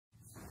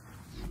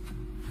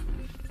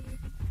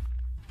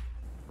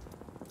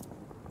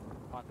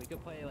We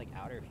could play like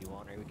outer if you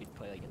want, or we could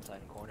play like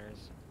inside and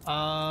corners.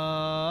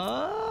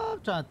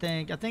 I'm trying to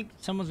think. I think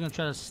someone's gonna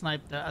try to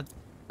snipe that.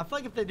 I feel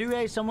like if they do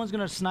A, someone's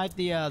gonna snipe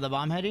the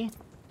bomb heady.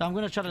 So I'm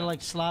gonna try to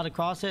like slide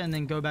across it and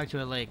then go back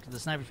to a lake. The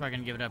sniper's probably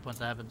gonna give it up once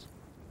that happens.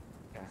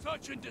 Okay.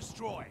 Search and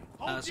destroy.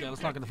 Let's go.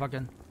 Let's lock in the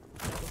fucking.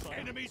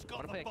 Enemies I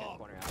wanna got play the a bomb.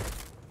 corner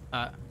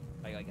outer.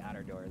 Like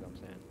outer doors, I'm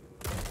saying.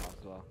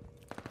 As well.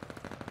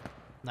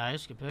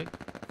 Nice, good pick.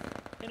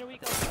 In a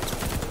week.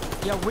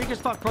 Yeah, weak as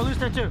fuck. Pro loose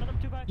there too. Shut him,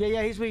 2 back.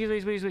 Yeah, he's weak,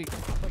 he's weak.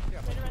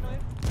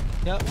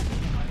 Yep.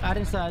 I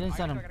didn't send him.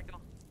 I gotta go.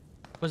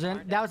 Was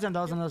in? That was him.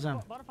 Bottom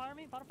fire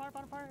me. Bottom fire.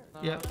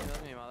 Yeah. That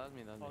was me, man. That was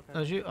me. That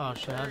was you? Oh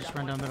shit, I just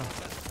ran down middle.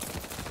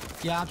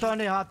 Yeah, I'm throwing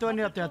it up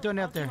there. I'm throwing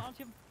it up there. On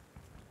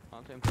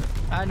to him.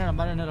 I didn't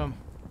hit him.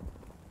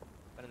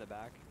 One in the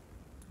back.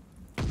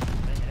 I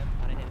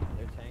didn't hit him.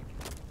 Their tank.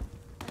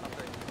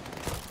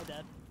 Oh,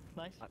 dead.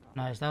 Nice.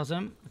 Nice, that was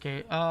him.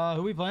 Okay,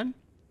 who we playing?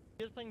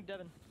 He was playing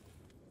Devin.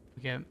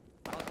 Okay. I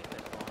don't think they're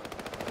spawned.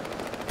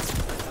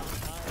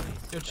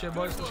 Good shit,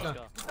 boys. Let's go.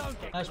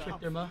 Nice pick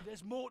there, Mo.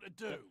 There's more to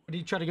do. Did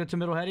you try to go to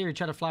middle heady or you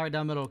try to fly right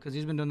down middle? Because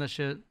he's been doing that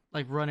shit,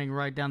 like running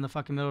right down the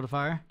fucking middle to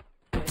fire.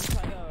 Yeah, he's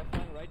trying to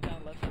flying right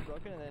down left and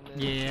broken and then.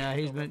 Yeah,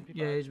 he's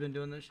been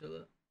doing that shit.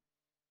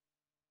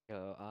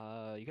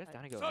 Yo, you guys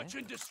down to go? Search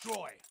and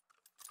destroy.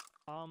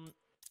 Yeah,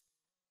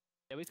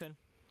 we can.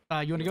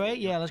 You want to go 8?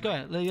 Yeah, let's go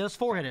ahead. Let's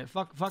 4 hit it.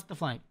 Fuck the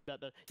flank.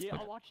 Yeah,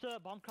 I'll watch the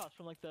bomb cross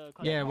from like the.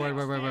 Yeah, word.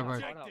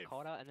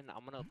 Call it out, and then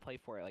I'm gonna play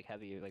for it like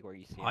heavy, like where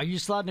you see. Are you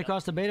sliding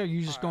across the beta or are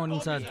you just going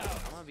inside?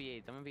 I'm gonna be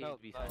 8. I'm gonna be 8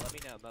 to be Let me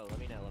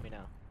know. Let me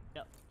know.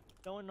 Yep.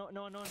 No one. Getting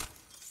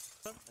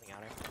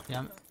outer.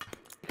 Yeah.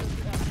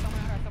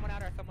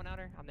 Someone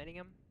outer. I'm netting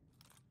him.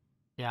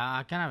 Yeah,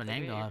 I kind of have an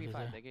angle off They his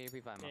get your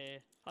free 5, Yeah, man. yeah.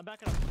 I'm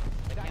backing up.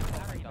 They They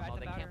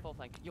can't can't full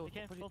flank. Yo, They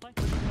can't full flank.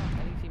 I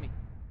think see me.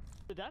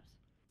 The depths?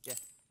 Yeah.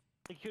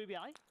 The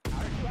QBI?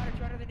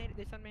 Outer,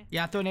 they send me.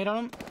 Yeah, I throw a nade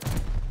on him.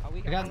 Oh, we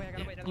I got,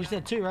 gotta wait. you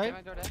said 2, right?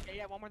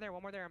 Yeah, one more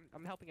there.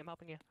 I'm helping you.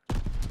 Helping you,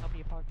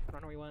 Pog. I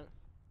don't know where you went.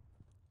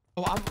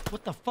 Oh,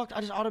 what the fuck?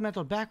 I just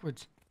automated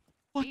backwards.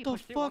 What the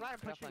fuck?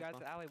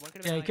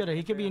 Yeah,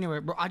 he could be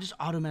anywhere. Bro, I just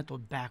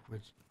automated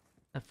backwards.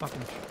 That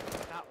fucking...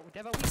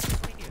 Devo,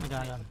 I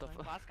got him.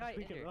 last guy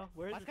in here.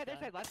 Where's Last guy their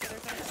side.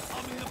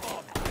 I'm in the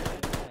bomb.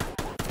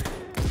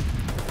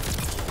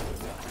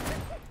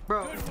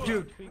 Bro,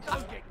 dude.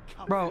 Don't get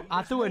covered. Bro,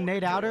 I threw a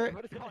nade outer.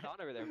 What is going on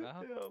over there, Mo?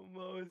 Yo,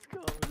 Mo, it's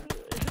coming.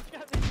 It's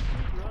got me,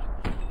 bro.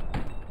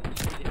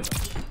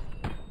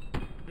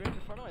 You're in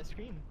front of my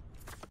screen.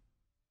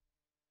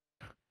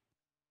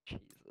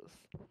 Jesus.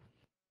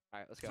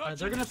 Alright, let's go.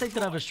 They're gonna think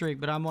that I have a streak,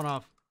 but I'm one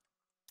off.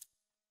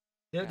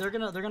 They're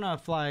gonna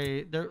fly.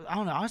 I don't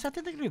know. Honestly, I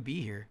think they're gonna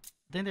be here.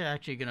 I think they're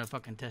actually gonna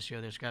fucking test you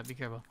there, Scott. Be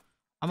careful.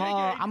 I'm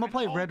gonna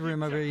play red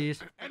room over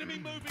east. Enemy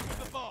moving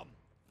with the bomb.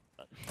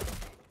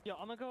 Yo,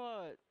 I'm gonna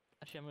go.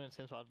 Actually, I'm gonna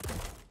same spot.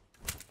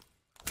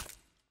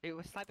 Hey,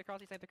 snipe the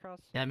cross.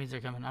 Yeah, that means they're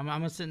coming. I'm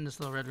gonna sit in this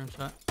little red room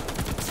spot.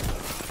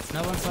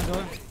 No one front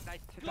door. Nice.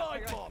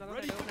 Glide bomb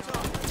ready for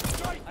target.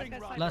 Strafing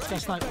run. Last guy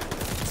snipe.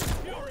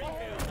 Fury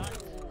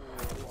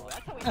kill.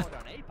 That's how we hold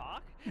on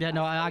APOC. Yeah,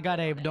 no, I got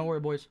A. But don't worry,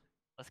 boys.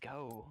 Let's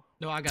go.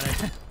 No, I got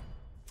A.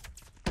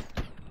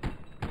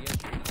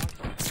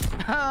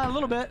 A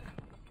little bit.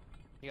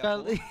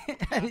 Yeah,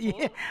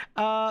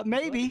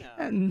 maybe.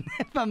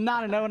 If I'm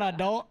not a no and I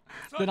don't,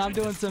 then I'm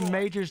doing some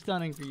major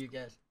stunning for you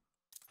guys.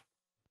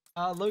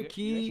 Low You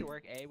key. should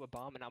work A with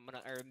bomb, and I'm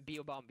gonna or B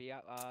with bomb. B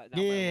out.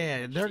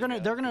 Yeah, they're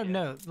gonna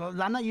know. Well,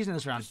 I'm not using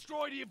this round.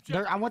 Destroy the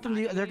objective. I want them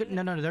to.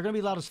 No, they're gonna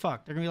be loud as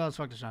fuck. They're gonna be loud as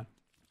fuck this round.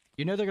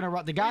 You know they're gonna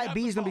rock. The guy at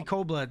B is gonna be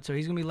cold blood, so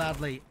he's gonna be loud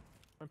late.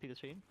 Repeat the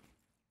screen.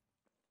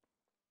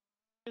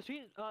 The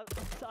screen.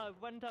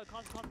 Went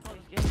closet.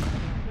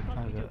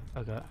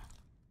 Okay.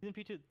 He's in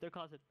P2. They're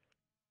closet.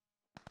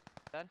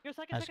 Dead? You're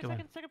second Nice, good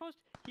one. post.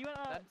 He went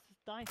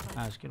nice.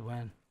 Nice, good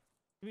win.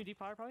 You mean deep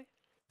fire probably?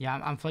 Yeah,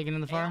 I'm flaking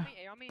in the fire.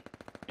 A on me.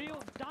 Yo,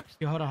 Docs.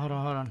 Yo, hold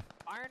on.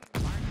 Iron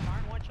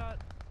one shot.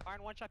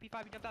 Iron one shot.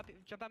 P5.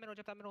 Jump that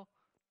middle.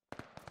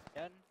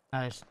 Dead.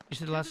 Nice. You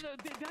see the last?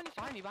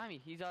 Behind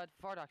me. He's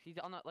far dock. He's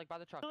on the, like by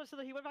the truck. So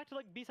he went back to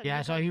like B side.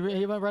 Yeah, so he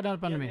went right down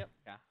up under me.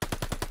 Yeah.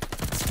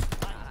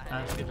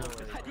 Nice.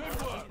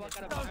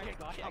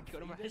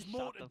 There's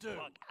more to do.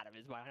 Out of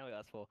his mind. I know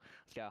that's full.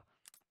 Let's go.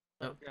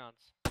 Oh.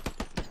 Grounds.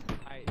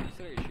 Alright, you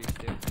still your streaks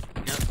too.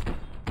 Yep.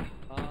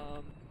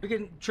 Um. We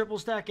can triple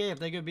stack A if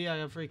they could be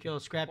a free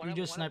kill. Scrap, you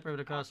just sniper over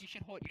the cross. You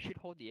should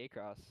hold the A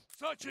cross.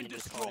 Search and then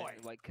just hold destroy.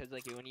 it, like, cause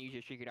like when you use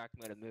your streak, you're not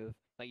gonna move.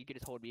 Like you could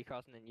just hold B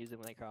cross and then use it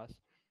when they cross.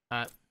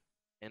 Alright.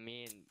 I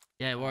mean.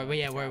 Yeah, word.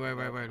 I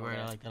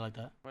like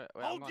that. Wait,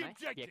 Hold I'm the on A. Yeah,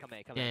 objective.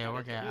 come Yeah, in.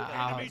 work it.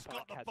 Enemy's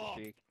got the Has a bomb.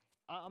 streak.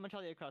 I'm gonna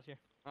try the A cross here.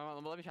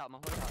 Let me shot him.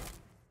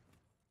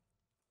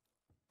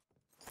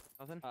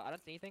 Nothing? I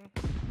don't see anything.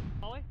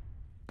 Hallway.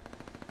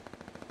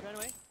 You ran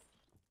away.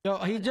 Yo,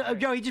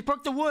 he just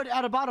broke the wood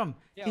out of bottom.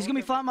 Yeah, He's gonna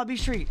be flying my B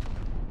street.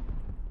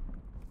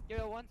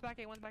 Yo, one's back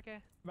A.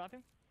 Wrap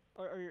him.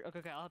 Or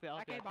okay, I'll help you. I'll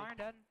help Back A, you. barn,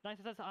 dead. Nice.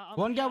 That's,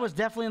 One guy was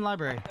definitely in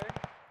library.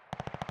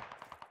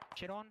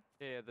 Shit on.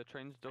 Yeah, the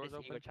train's I doors just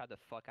open. ego shot the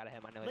fuck out of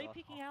him. I know he Late lost.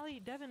 peeking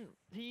alley, Devin.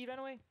 He ran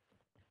away.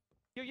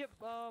 Yo, yep.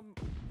 Yeah,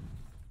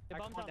 Back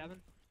bombs on down.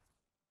 Devin.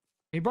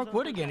 He broke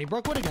wood again. He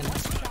broke wood again.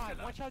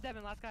 One shot,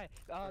 Devin. Last guy.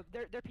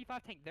 They're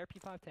P5 tank. They're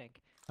P5 tank.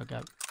 Okay.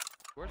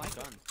 Where's the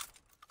gun?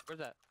 Where's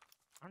that?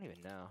 I don't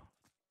even know.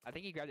 I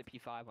think he grabbed a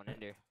P5 on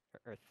Ender.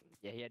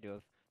 Yeah, he had to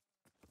have.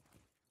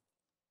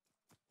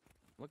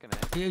 Looking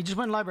at. He just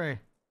went in library.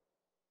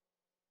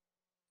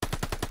 Oh,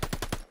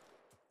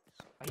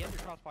 he has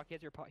your crossbox. He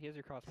has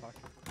your crossbox.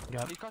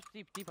 Yep. He's crossed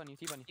deep on you,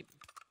 deep on you.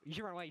 You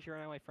should run away. You should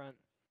run away front.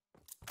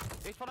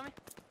 He's front of me.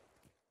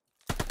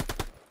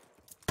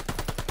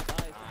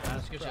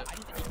 That's good Bro, shit. I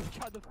just ego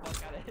shot the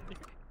fuck out of Ender.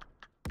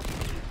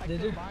 I Did you?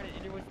 killed mine and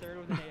Ender was third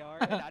with an AR,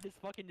 and I just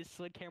fucking just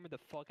slid camera the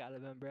fuck out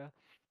of him, bro.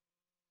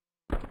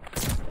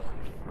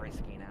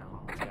 Frisky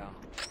now. Let's go.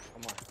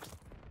 Come on.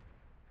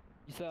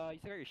 You still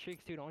got your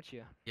streaks too, don't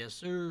you? Yes,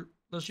 sir.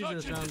 Let's use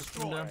this Search and round.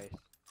 destroy. Down. Nice.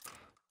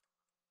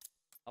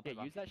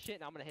 Yeah, use that shit,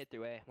 and I'm gonna hit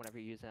through A whenever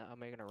you use that. I'm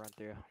gonna run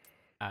through.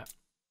 Alright.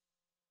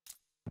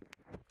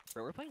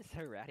 Bro, we're playing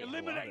so ratty. I love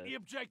Eliminate it. the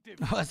objective.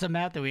 Oh, that's a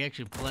map that we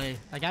actually play.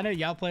 Like, I know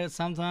y'all play it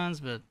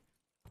sometimes, but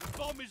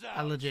Bomb is out.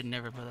 I legit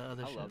never play that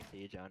other I shit. love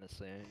Siege,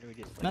 honestly. We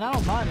just, like, Man, I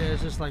don't mind it.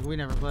 It's just like we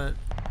never play it.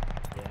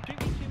 Yeah.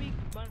 Shoot me.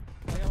 Come on.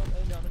 I got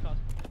one down the cost.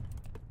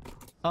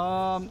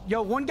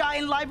 Yo, one guy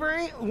in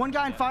library, one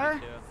guy in fire. I'm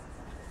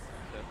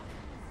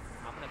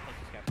gonna punch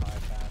this guy fire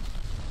fast.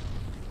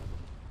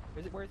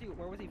 Where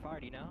was he fired?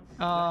 Do you know?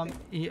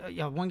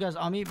 Yeah, one guy's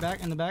on me,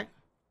 back in the back.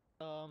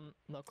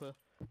 No clue.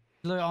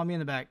 Literally on me in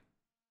the back.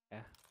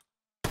 Yeah.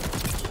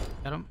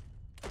 Got him.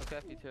 Okay,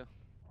 you too.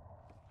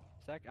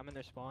 Sec, I'm in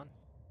their spawn.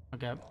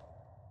 Okay.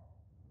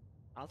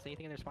 I don't see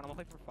anything in their spawn. I'm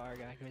gonna play for fire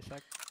guy. Give me a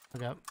sec.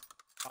 Okay.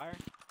 Fire.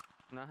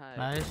 Nice.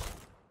 Nice.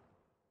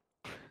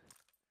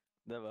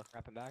 Never.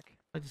 Wrapping back. I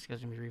like this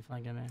guy's gonna be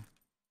reflanking me.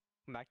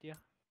 Come back to you.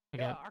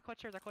 Okay. Yeah, our clutch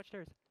stairs.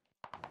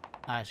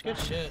 Nice. Good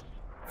shit.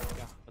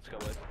 Let's go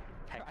with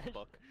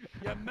textbook.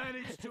 You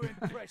managed to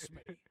impress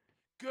me.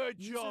 Good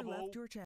User job, all. left your channel.